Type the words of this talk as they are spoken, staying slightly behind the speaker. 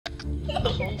A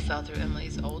hole fell through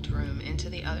Emily's old room into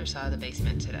the other side of the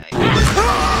basement today.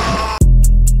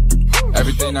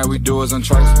 Everything that we do is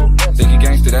untraceable. Think you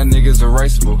gangster, that nigga's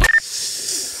erasable.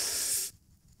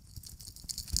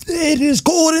 It is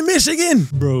cold in Michigan.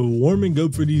 Bro, warming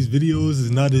up for these videos is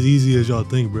not as easy as y'all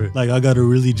think, bro. Like, I gotta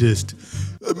really just...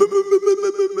 Like,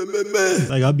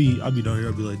 I'll be down here,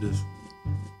 I'll be like this.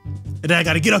 And then I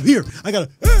gotta get up here. I gotta...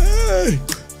 Hey!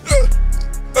 Hey!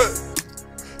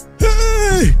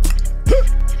 Hey!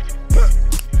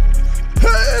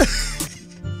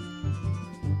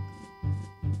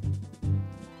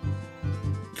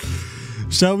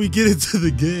 Shall we get into the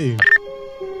game?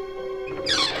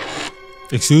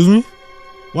 Excuse me?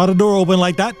 Why the door open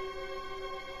like that?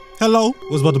 Hello?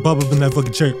 What's about to pop up in that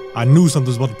fucking chair? I knew something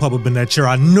was about to pop up in that chair.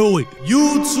 I knew it.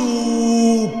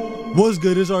 YouTube! What's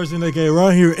good? It's Rxnbusiness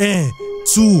right here. And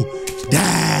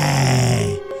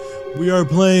today, we are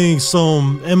playing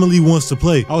some Emily Wants to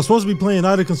Play. I was supposed to be playing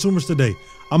Night of Consumers today.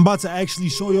 I'm about to actually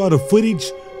show y'all the footage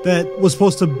that was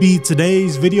supposed to be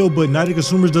today's video, but Night of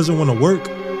Consumers doesn't want to work.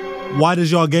 Why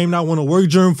does y'all game not want to work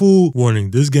during food?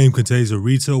 Warning, this game contains a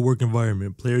retail work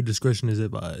environment. Player discretion is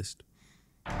advised.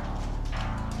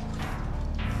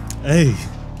 Hey,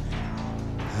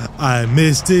 I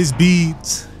missed this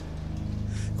beat.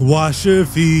 Wash your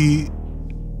feet.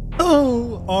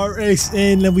 Oh,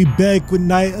 RXN, and we back with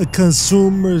Night of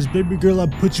Consumers. Baby girl, I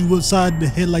put you upside the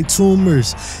head like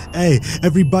tumors. Hey,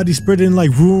 everybody spreading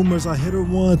like rumors. I hit her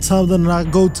one time, then I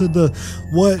go to the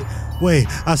what? Wait,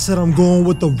 I said I'm going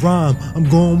with the rhyme. I'm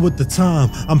going with the time.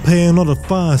 I'm paying all the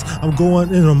fines. I'm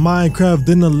going in a Minecraft,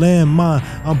 then a landmine.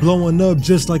 I'm blowing up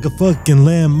just like a fucking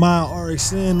landmine.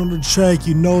 RXN on the track,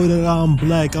 you know that I'm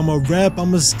black. I'm a rap,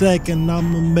 I'm a stack, and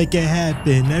I'ma make it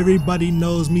happen. Everybody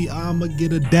knows me, I'ma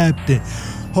get adapted.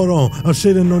 Hold on, I'm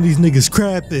shitting on these niggas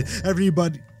crapping.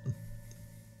 Everybody.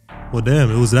 Well, damn,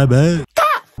 it was that bad.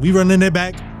 We running it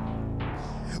back.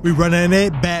 We running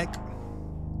it back.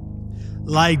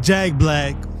 Like Jack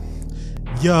Black.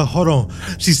 Yeah, hold on.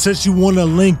 She said she wanted a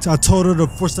link. I told her to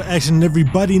force the action.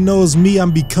 Everybody knows me.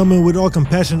 I'm becoming with all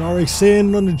compassion.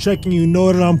 RXN on the track, and you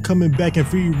know that I'm coming back and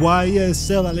free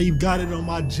YSL. I leave got it on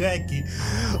my jacket.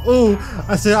 Oh,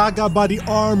 I said I got body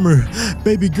armor.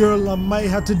 Baby girl, I might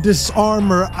have to disarm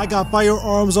her. I got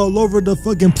firearms all over the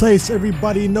fucking place.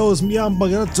 Everybody knows me. I'm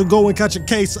about to go and catch a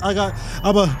case.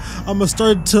 I'ma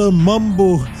start to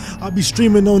mumble. I be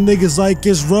streaming on niggas like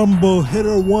it's Rumble. Hit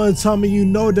her one time and you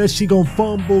know that she gon'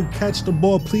 fumble. Catch the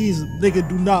ball, please. Nigga,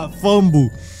 do not fumble.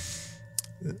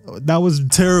 That was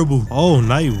terrible. Oh,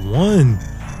 night one.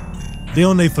 They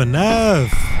on they FNAF.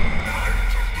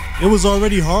 It was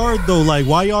already hard though. Like,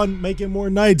 why y'all making more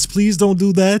nights? Please don't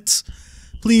do that.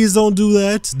 Please don't do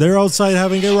that. They're outside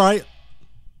having it right.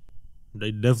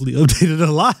 They definitely updated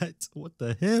a lot. What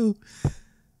the hell?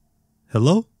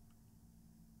 Hello?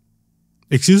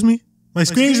 Excuse me? My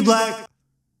screen's black.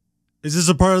 Is this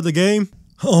a part of the game?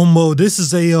 Mo, this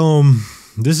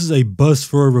is a bust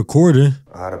for a recording.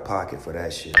 Out of pocket for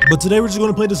that shit. But today we're just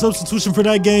gonna play the substitution for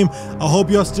that game. I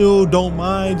hope y'all still don't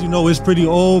mind. You know, it's pretty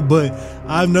old, but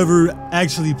I've never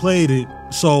actually played it,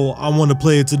 so I want to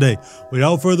play it today.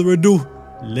 Without further ado,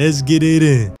 let's get it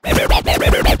in.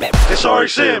 It's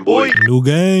RXN, boy. New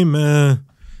game, man.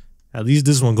 At least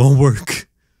this one gonna work.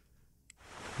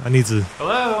 I need to.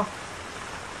 Hello?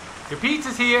 Your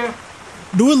pizza's here.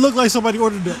 Do it look like somebody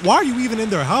ordered it? Why are you even in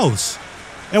their house?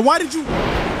 And why did you...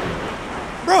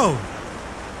 Bro.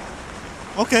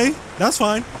 Okay, that's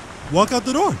fine. Walk out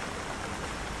the door.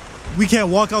 We can't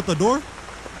walk out the door?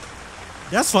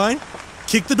 That's fine.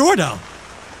 Kick the door down.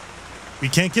 We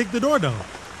can't kick the door down.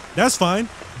 That's fine.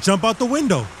 Jump out the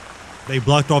window. They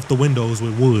blocked off the windows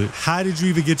with wood. How did you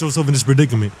even get yourself in this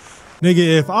predicament?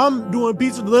 Nigga, if I'm doing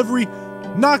pizza delivery,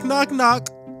 knock, knock, knock,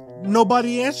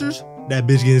 nobody answers, that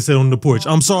bitch getting set on the porch.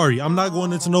 I'm sorry. I'm not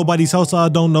going into nobody's house I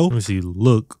don't know. Let me see.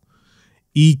 Look.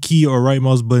 E key or right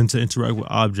mouse button to interact with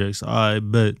objects. I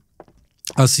bet.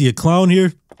 I see a clown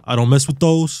here. I don't mess with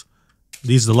those.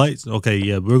 These are the lights. Okay,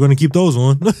 yeah, we're going to keep those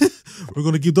on. We're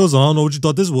going to keep those on. I don't know what you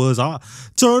thought this was.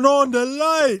 Turn on the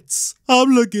lights. I'm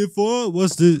looking for...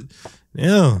 What's this?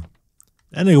 Yeah.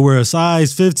 That nigga wear a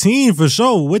size 15 for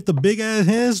sure with the big ass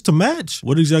hands to match.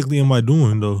 What exactly am I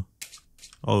doing though?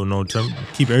 Oh no,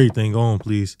 keep everything on,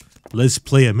 please. Let's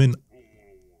play a minute.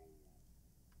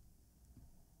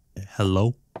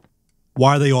 Hello?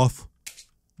 Why are they off?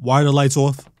 Why are the lights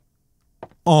off?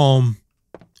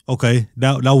 Okay,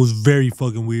 that was very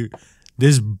fucking weird.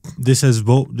 This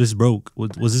broke.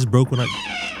 Was this broke when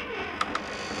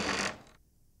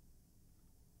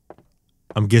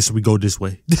I'm guessing we go this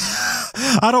way.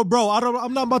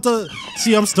 I'm not about to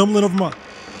see. I'm stumbling over my.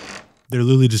 They're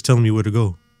literally just telling me where to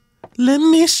go. Let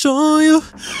me show you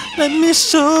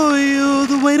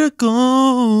the way to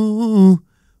go.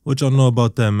 What y'all know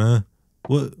about that, man?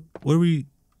 What are we?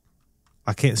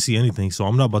 I can't see anything, so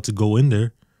I'm not about to go in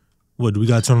there. What, do we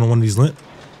gotta turn on one of these lamps?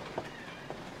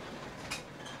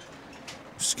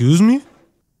 Excuse me?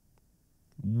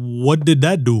 What did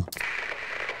that do?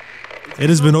 It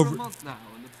has been over.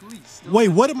 Wait,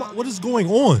 what is going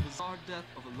on?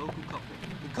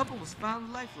 The couple was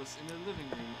found lifeless in their living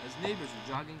room as neighbors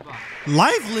were jogging by.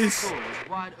 Lifeless? The door was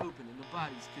wide open and the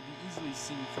bodies could be easily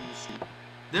seen from the street.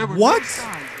 There were What? no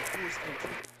signs of forced entry,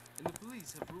 and the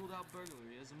police have ruled out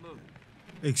burglary as a motive.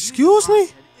 Excuse me?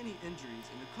 Had any injuries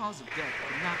and the cause of death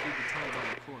could not be determined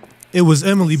by the coroner. It was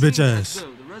Emily, bitch ass.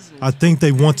 I think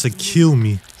they want to kill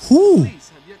me. Who?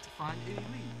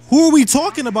 Who are we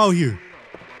talking about here?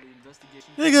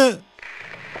 Nigga,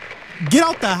 get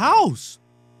out the house.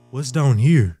 What's down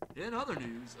here? In other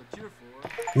news, a cure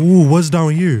for... Ooh, what's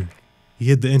down here? He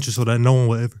hid the entrance so that no one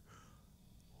will ever...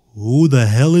 Who the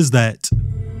hell is that?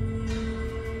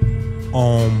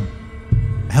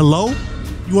 Hello?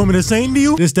 You want me to sing to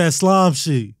you? This that slime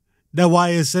shit. That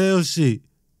YSL shit.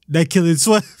 That Killing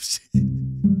Sweat shit.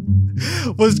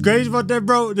 What's crazy about that,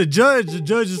 bro? The judge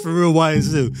is for real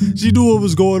YSL. She knew what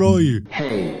was going on here.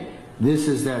 Hey, this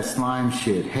is that slime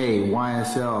shit. Hey,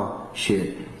 YSL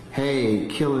shit. Hey,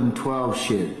 Killing 12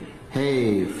 shit.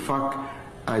 Hey, fuck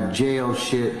a jail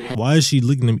shit. Why is she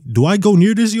looking at me? Do I go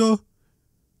near this, y'all?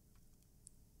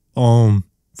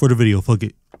 For the video, fuck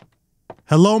it.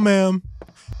 Hello, ma'am.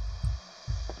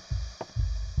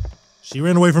 She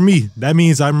ran away from me. That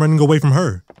means I'm running away from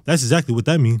her. That's exactly what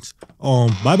that means.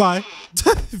 Bye-bye.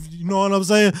 You know what I'm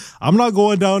saying? I'm not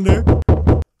going down there.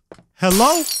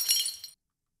 Hello?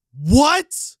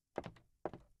 What?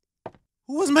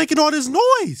 Who was making all this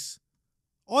noise?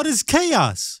 All this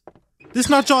chaos? This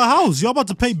not y'all house. Y'all about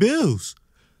to pay bills.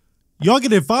 Y'all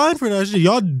getting fined for that shit.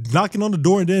 Y'all knocking on the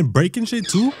door and then breaking shit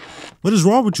too? What is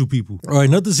wrong with you people? All right,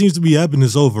 nothing seems to be happening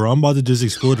so far. I'm about to just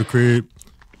explore the crib.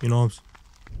 You know what I'm saying?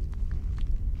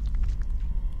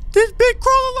 This bitch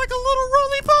crawling like a little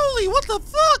roly-poly. What the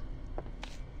fuck?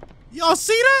 Y'all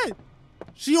see that?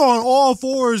 She on all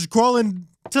fours crawling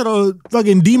to the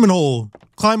fucking demon hole,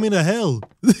 climbing to hell.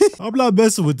 I'm not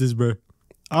messing with this, bro.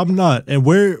 I'm not. And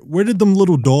where did them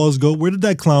little dolls go? Where did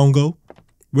that clown go?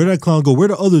 Where did that clown go? Where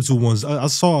the other two ones? I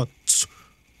saw.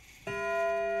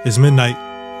 It's midnight.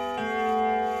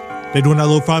 They doing that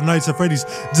little Five Nights at Freddy's.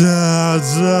 Da,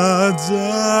 da,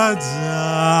 da,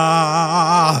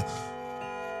 da.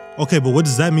 Okay, but what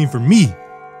does that mean for me?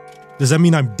 Does that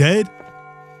mean I'm dead?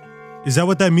 Is that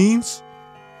what that means?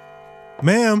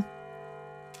 Ma'am?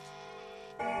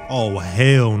 Oh,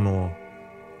 hell no.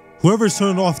 Whoever's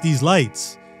turned off these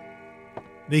lights,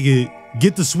 nigga,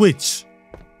 get the switch.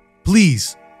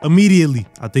 Please, immediately.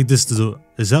 I think this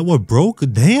is that what broke?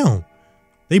 Damn.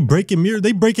 They breaking mirror,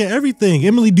 they breaking everything.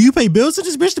 Emily, do you pay bills to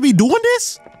this bitch to be doing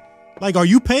this? Like, are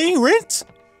you paying rent?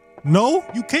 No,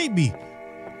 you can't be.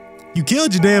 You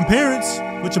killed your damn parents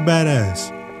with your bad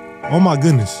ass. Oh my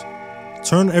goodness.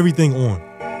 Turn everything on.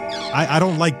 I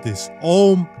don't like this.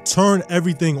 Turn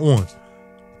everything on.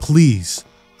 Please.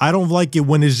 I don't like it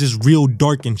when it's just real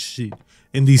dark and shit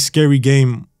in these scary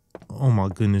game. Oh my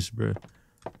goodness, bro.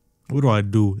 What do I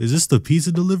do? Is this the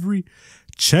pizza delivery?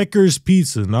 Checkers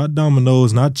Pizza, not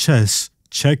Domino's, not Chess.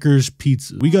 Checkers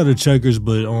Pizza. We got a Checkers,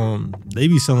 but they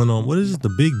be selling on, what is it, the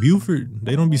Big Buford?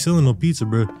 They don't be selling no pizza,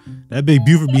 bro. That Big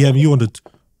Buford be having you on the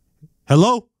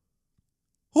hello?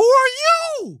 Who are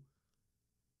you?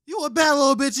 You a bad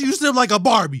little bitch. You slip like a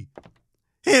Barbie.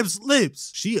 Hips,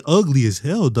 lips. She ugly as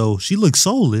hell, though. She looks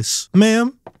soulless.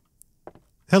 Ma'am?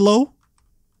 Hello?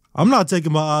 I'm not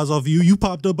taking my eyes off you. You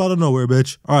popped up out of nowhere,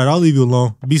 bitch. All right, I'll leave you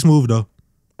alone. Be smooth, though.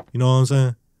 You know what I'm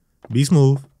saying? Be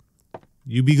smooth.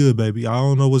 You be good, baby. I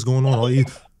don't know what's going on.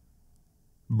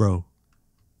 Bro.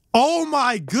 Oh,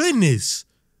 my goodness.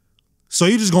 So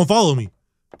you just gonna follow me?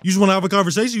 You just want to have a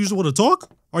conversation? You just want to talk?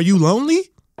 Are you lonely?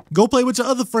 Go play with your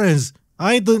other friends.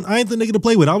 I ain't the nigga to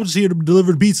play with. I was just here to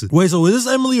deliver the pizza. Wait, so is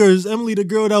this Emily or is Emily the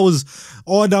girl that was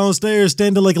all downstairs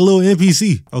standing like a little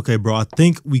NPC? Okay, bro, I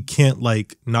think we can't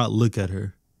like not look at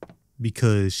her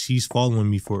because she's following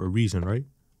me for a reason, right?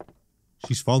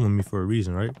 She's following me for a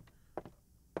reason, right?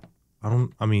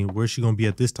 I mean, where's she gonna be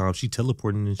at this time? She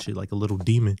teleporting and shit like a little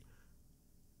demon.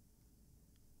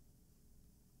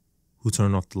 Who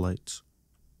turned off the lights?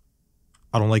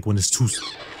 I don't like when it's too...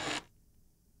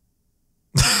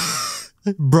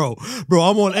 Bro,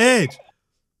 I'm on edge.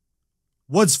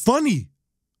 What's funny?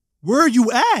 Where are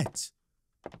you at?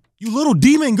 You little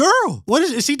demon girl. What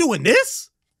is she doing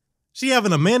this? She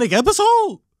having a manic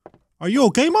episode? Are you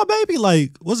okay, my baby?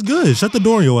 Like, what's good? Shut the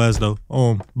door on your ass, though.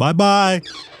 Bye-bye.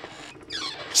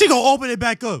 She gonna open it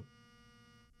back up.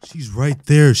 She's right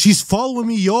there. She's following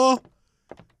me, y'all.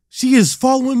 She is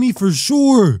following me for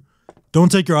sure.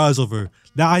 Don't take your eyes off her.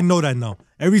 Now, I know that now.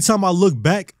 Every time I look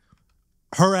back,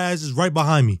 her ass is right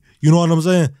behind me. You know what I'm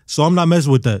saying? So I'm not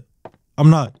messing with that. I'm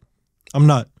not.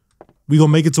 We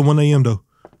gonna make it to 1 a.m. though.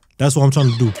 That's what I'm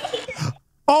trying to do.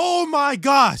 Oh my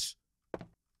gosh.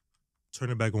 Turn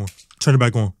it back on. Turn it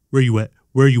back on. Where you at?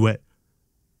 Where you at?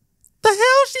 The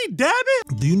hell she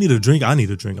dabbing? Do you need a drink? I need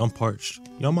a drink. I'm parched.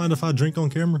 Y'all mind if I drink on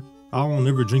camera? I don't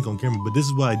ever drink on camera, but this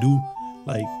is what I do.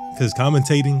 Like, cause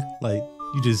commentating, like,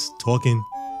 you just talking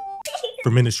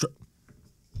for minutes straight.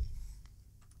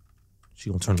 She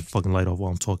gonna turn the fucking light off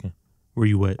while I'm talking. Where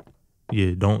you at?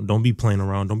 Yeah, don't be playing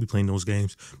around. Don't be playing those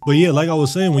games. But yeah, like I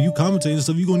was saying, when you commentate and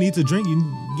stuff, you gonna need to drink.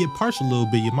 You get parched a little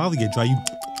bit. Your mouth get dry.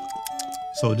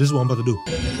 So this is what I'm about to do.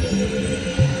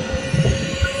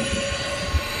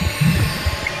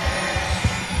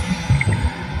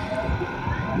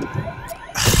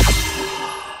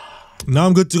 Now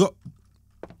I'm good to go.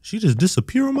 She just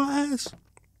disappeared on my ass?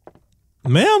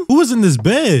 Ma'am, who was in this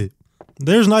bed?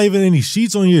 There's not even any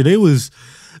sheets on here. They was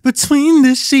between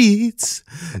the sheets.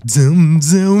 Zoom,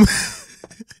 zoom.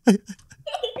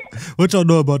 What y'all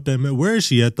know about that, man? Where is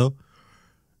she at, though?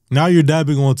 Now you're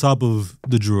dabbing on top of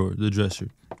the drawer, the dresser.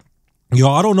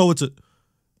 Y'all, I don't know what to...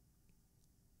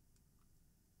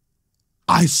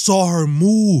 I saw her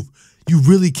move. You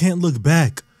really can't look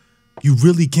back. You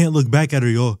really can't look back at her,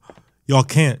 y'all. Y'all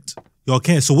can't. Y'all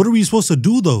can't. So what are we supposed to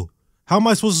do, though? How am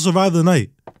I supposed to survive the night?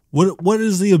 What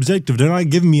is the objective? They're not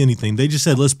giving me anything. They just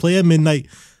said, let's play at midnight.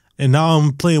 And now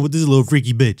I'm playing with this little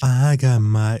freaky bitch. I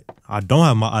don't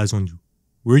have my eyes on you.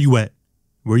 Where you at?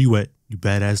 Where you at? You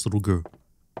badass little girl.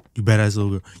 You badass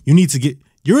little girl. You need to get...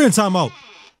 You're in timeout.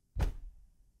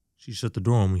 She shut the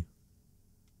door on me.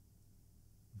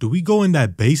 Do we go in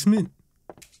that basement?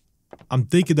 I'm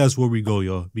thinking that's where we go,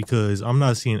 y'all. Because I'm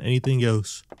not seeing anything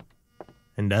else.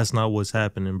 And that's not what's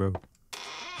happening, bro.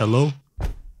 Hello?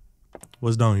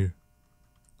 What's down here?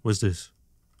 What's this?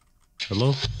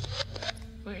 Hello?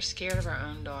 We're scared of our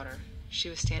own daughter. She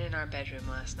was standing in our bedroom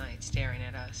last night, staring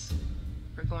at us.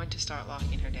 We're going to start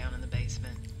locking her down in the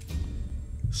basement.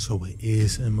 So it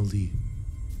is Emily.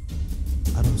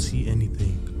 I don't see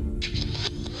anything.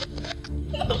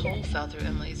 The hole fell through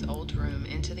Emily's old room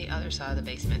into the other side of the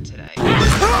basement today. We don't know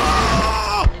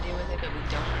what to do with it, but we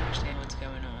don't understand what's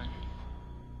going on.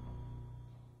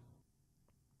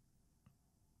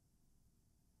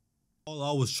 All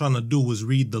I was trying to do was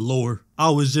read the lore. I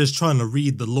was just trying to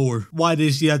read the lore. Why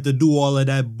did she have to do all of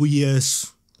that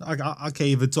BS? I can't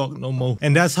even talk no more.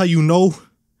 And that's how you know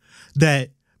that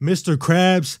Mr.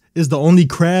 Krabs is the only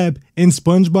crab in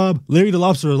SpongeBob. Larry the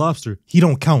Lobster is a lobster. He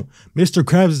don't count. Mr.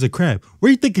 Krabs is a crab.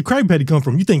 Where you think a crab patty come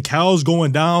from? You think cows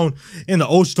going down in the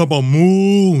ocean talking about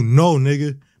moo? No,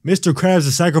 nigga. Mr. Krabs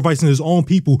is sacrificing his own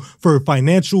people for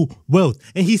financial wealth.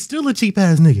 And he's still a cheap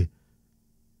ass nigga.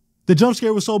 The jump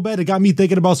scare was so bad it got me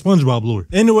thinking about SpongeBob lore.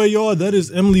 Anyway, y'all, that is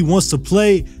Emily Wants to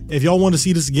Play. If y'all want to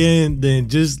see this again, then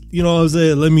just, you know what I'm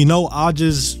saying, let me know. I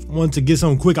just want to get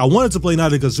something quick. I wanted to play Night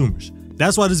of the Consumers.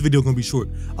 That's why this video gonna be short.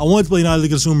 I wanted to play Night of the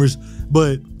Consumers,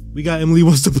 but we got Emily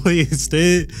Wants to Play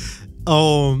instead.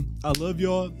 I love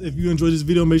y'all. If you enjoyed this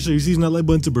video, make sure you season that like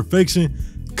button to perfection.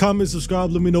 Comment,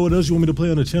 subscribe, let me know what else you want me to play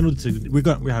on the channel.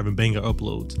 We're having banger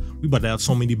uploads. We about to have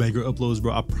so many banger uploads,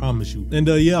 bro. I promise you. And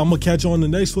yeah, I'm gonna catch you on the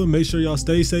next one. Make sure y'all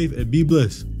stay safe and be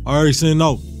blessed. RxN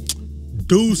out.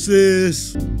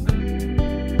 Deuces.